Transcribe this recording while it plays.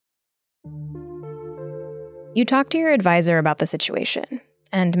You talk to your advisor about the situation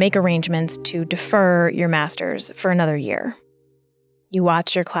and make arrangements to defer your master's for another year. You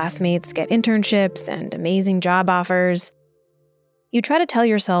watch your classmates get internships and amazing job offers. You try to tell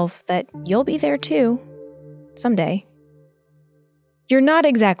yourself that you'll be there too, someday. You're not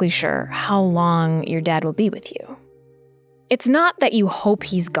exactly sure how long your dad will be with you. It's not that you hope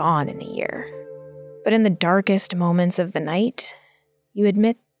he's gone in a year, but in the darkest moments of the night, you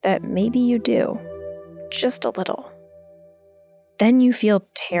admit that maybe you do, just a little. Then you feel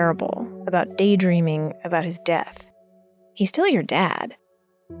terrible about daydreaming about his death. He's still your dad,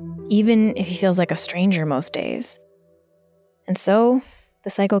 even if he feels like a stranger most days. And so, the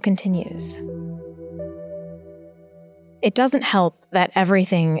cycle continues. It doesn't help that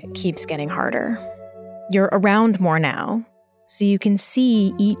everything keeps getting harder. You're around more now, so you can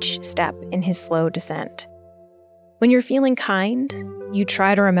see each step in his slow descent. When you're feeling kind, you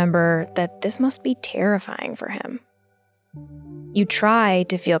try to remember that this must be terrifying for him. You try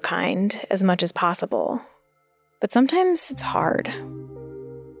to feel kind as much as possible, but sometimes it's hard.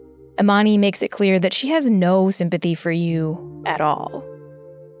 Imani makes it clear that she has no sympathy for you at all.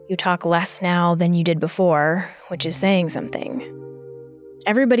 You talk less now than you did before, which is saying something.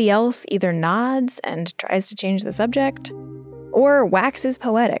 Everybody else either nods and tries to change the subject, or waxes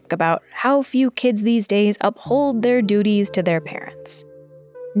poetic about how few kids these days uphold their duties to their parents.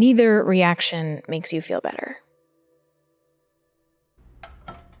 Neither reaction makes you feel better.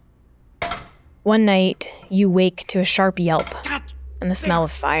 One night, you wake to a sharp yelp and the smell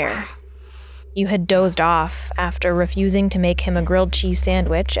of fire. You had dozed off after refusing to make him a grilled cheese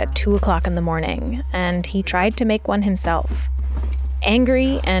sandwich at 2 o'clock in the morning, and he tried to make one himself.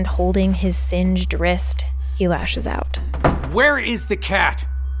 Angry and holding his singed wrist, he lashes out. Where is the cat?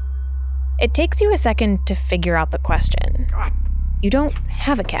 It takes you a second to figure out the question. God. You don't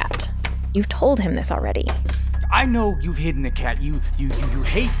have a cat. You've told him this already. I know you've hidden the cat. You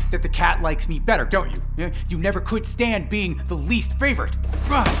hate that the cat likes me better, don't you? You never could stand being the least favorite.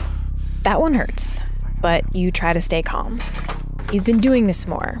 That one hurts, but you try to stay calm. He's been doing this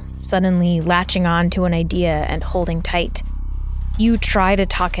more, suddenly latching on to an idea and holding tight. You try to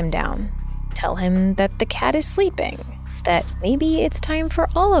talk him down, tell him that the cat is sleeping, that maybe it's time for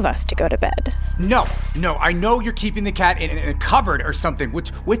all of us to go to bed. No, I know you're keeping the cat in a cupboard or something,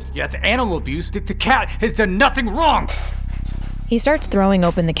 which it's animal abuse. The cat has done nothing wrong. He starts throwing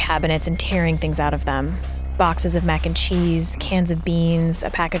open the cabinets and tearing things out of them. Boxes of mac and cheese, cans of beans, a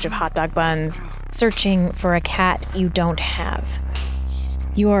package of hot dog buns, searching for a cat you don't have.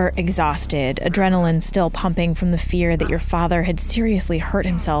 You're exhausted, adrenaline still pumping from the fear that your father had seriously hurt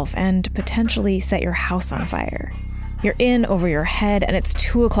himself and potentially set your house on fire. You're in over your head and it's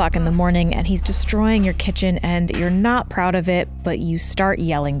 2 o'clock in the morning and he's destroying your kitchen and you're not proud of it, but you start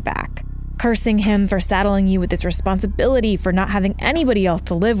yelling back. Cursing him for saddling you with this responsibility, for not having anybody else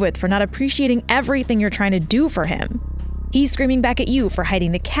to live with, for not appreciating everything you're trying to do for him. He's screaming back at you for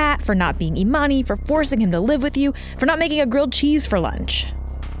hiding the cat, for not being Imani, for forcing him to live with you, for not making a grilled cheese for lunch.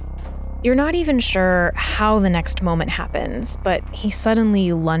 You're not even sure how the next moment happens, but he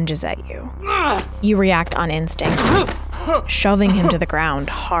suddenly lunges at you. You react on instinct, shoving him to the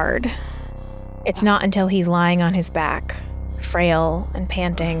ground hard. It's not until he's lying on his back, frail and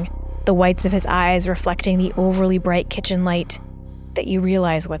panting, the whites of his eyes reflecting the overly bright kitchen light, that you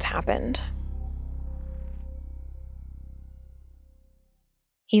realize what's happened.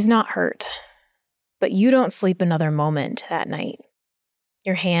 He's not hurt, but you don't sleep another moment that night.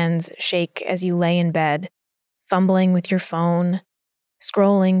 Your hands shake as you lay in bed, fumbling with your phone,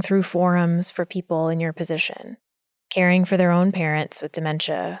 scrolling through forums for people in your position, caring for their own parents with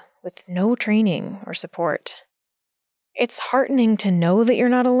dementia, with no training or support. It's heartening to know that you're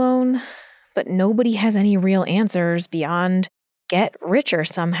not alone, but nobody has any real answers beyond get richer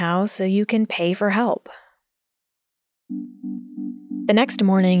somehow so you can pay for help. The next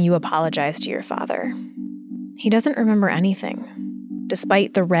morning, you apologize to your father. He doesn't remember anything,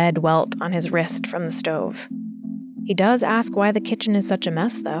 despite the red welt on his wrist from the stove. He does ask why the kitchen is such a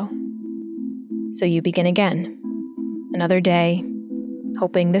mess, though. So you begin again. Another day,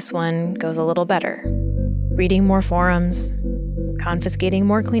 hoping this one goes a little better. Reading more forums, confiscating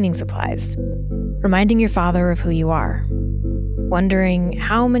more cleaning supplies, reminding your father of who you are, wondering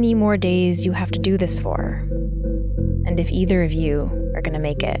how many more days you have to do this for, and if either of you are going to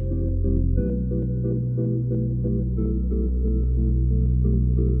make it.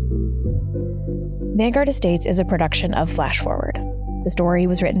 Vanguard Estates is a production of Flash Forward. The story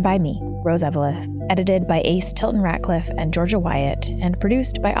was written by me, Rose Eveleth, edited by Ace Tilton Ratcliffe and Georgia Wyatt, and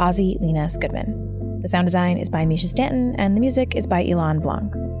produced by Ozzy Linas Goodman. The sound design is by Misha Stanton, and the music is by Elon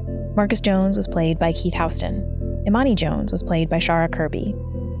Blanc. Marcus Jones was played by Keith Houston. Imani Jones was played by Shara Kirby.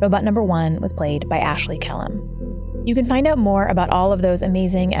 Robot Number 1 was played by Ashley Kellum. You can find out more about all of those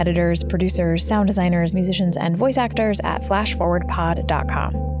amazing editors, producers, sound designers, musicians, and voice actors at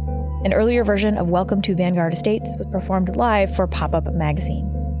flashforwardpod.com. An earlier version of Welcome to Vanguard Estates was performed live for Pop-Up Magazine.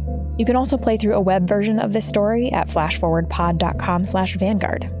 You can also play through a web version of this story at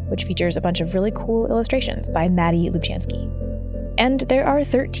flashforwardpod.com/Vanguard, which features a bunch of really cool illustrations by Maddie Lubchansky. And there are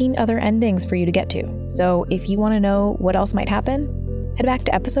 13 other endings for you to get to, so if you want to know what else might happen, head back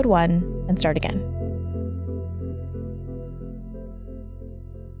to episode 1 and start again.